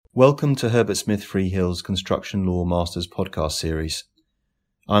Welcome to Herbert Smith Freehill's Construction Law Masters podcast series.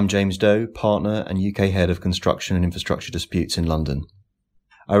 I'm James Doe, partner and UK head of construction and infrastructure disputes in London.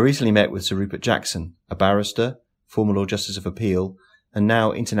 I recently met with Sir Rupert Jackson, a barrister, former Lord Justice of Appeal, and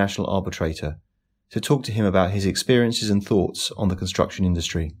now international arbitrator, to talk to him about his experiences and thoughts on the construction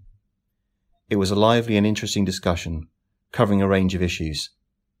industry. It was a lively and interesting discussion, covering a range of issues.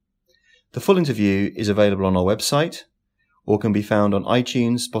 The full interview is available on our website, or can be found on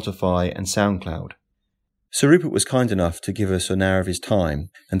iTunes, Spotify and SoundCloud. Sir Rupert was kind enough to give us an hour of his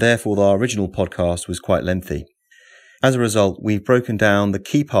time, and therefore our original podcast was quite lengthy. As a result, we've broken down the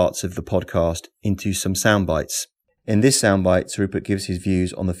key parts of the podcast into some soundbites. In this soundbite, Sir Rupert gives his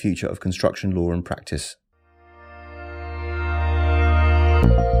views on the future of construction law and practice.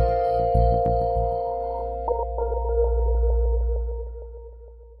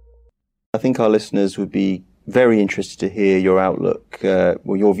 I think our listeners would be very interested to hear your outlook,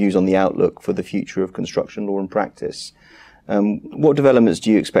 your views on the outlook for the future of construction law and practice. What developments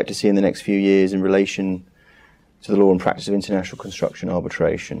do you expect to see in the next few years in relation to the law and practice of international construction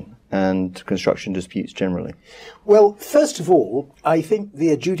arbitration and construction disputes generally? Well, first of all, I think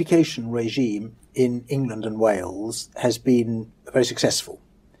the adjudication regime in England and Wales has been very successful.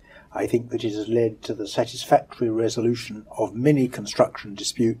 I think that it has led to the satisfactory resolution of many construction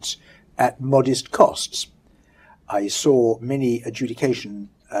disputes at modest costs. I saw many adjudication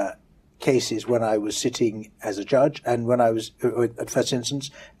cases when I was sitting as a judge and when I was at first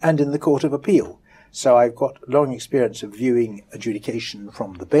instance and in the Court of Appeal. So I've got long experience of viewing adjudication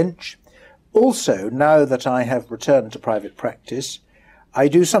from the bench. Also, now that I have returned to private practice, I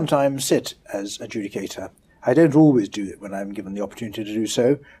do sometimes sit as adjudicator. I don't always do it when I'm given the opportunity to do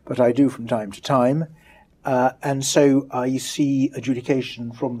so, but I do from time to time. And so I see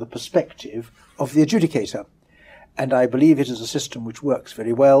adjudication from the perspective of the adjudicator. And I believe it is a system which works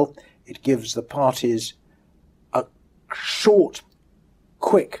very well. It gives the parties a short,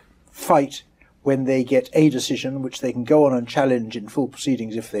 quick fight when they get a decision, which they can go on and challenge in full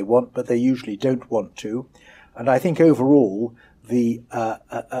proceedings if they want, but they usually don't want to. And I think overall, the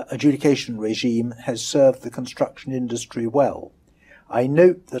adjudication regime has served the construction industry well. I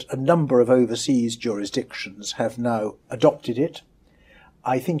note that a number of overseas jurisdictions have now adopted it.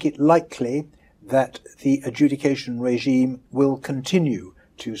 I think it likely that the adjudication regime will continue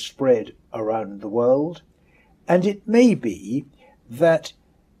to spread around the world, and it may be that,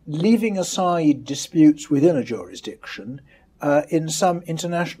 leaving aside disputes within a jurisdiction, in some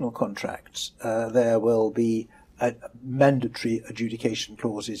international contracts there will be mandatory adjudication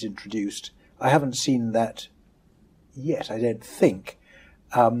clauses introduced. I haven't seen that yet, I don't think.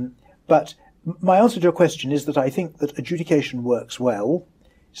 But my answer to your question is that I think that adjudication works well.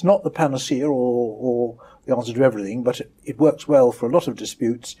 It's not the panacea or the answer to everything, but it works well for a lot of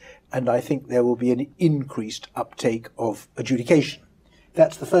disputes, and I think there will be an increased uptake of adjudication.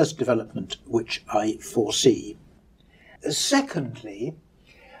 That's the first development which I foresee. Secondly,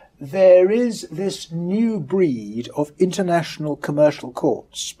 there is this new breed of international commercial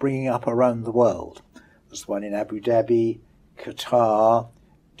courts springing up around the world. There's one in Abu Dhabi, Qatar,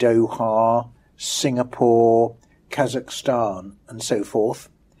 Doha, Singapore, Kazakhstan, and so forth.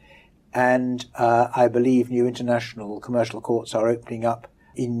 And I believe new international commercial courts are opening up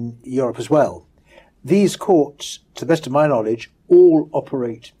in Europe as well. These courts, to the best of my knowledge, all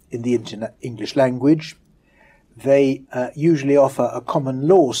operate in the English language. They usually offer a common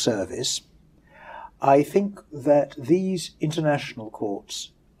law service. I think that these international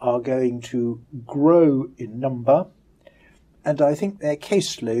courts are going to grow in number, and I think their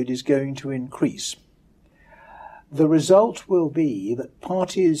caseload is going to increase. The result will be that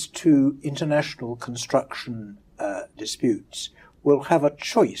parties to international construction disputes will have a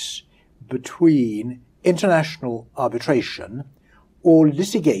choice between international arbitration or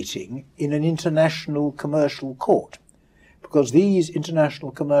litigating in an international commercial court, because these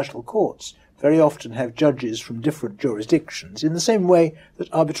international commercial courts very often have judges from different jurisdictions in the same way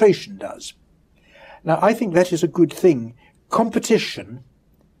that arbitration does. Now, I think that is a good thing. Competition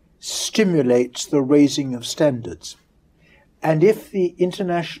stimulates the raising of standards. And if the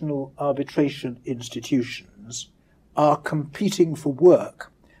international arbitration institutions are competing for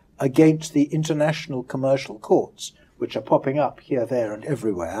work against the international commercial courts, which are popping up here, there, and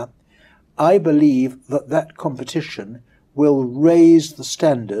everywhere, I believe that that competition will raise the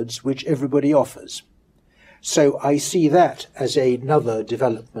standards which everybody offers. So I see that as another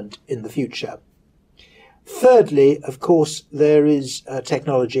development in the future. Thirdly, of course, there is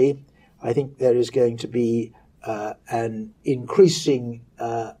technology. I think there is going to be an increasing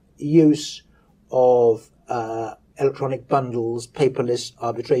use of electronic bundles, paperless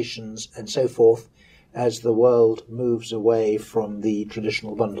arbitrations, and so forth, as the world moves away from the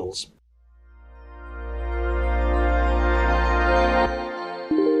traditional bundles.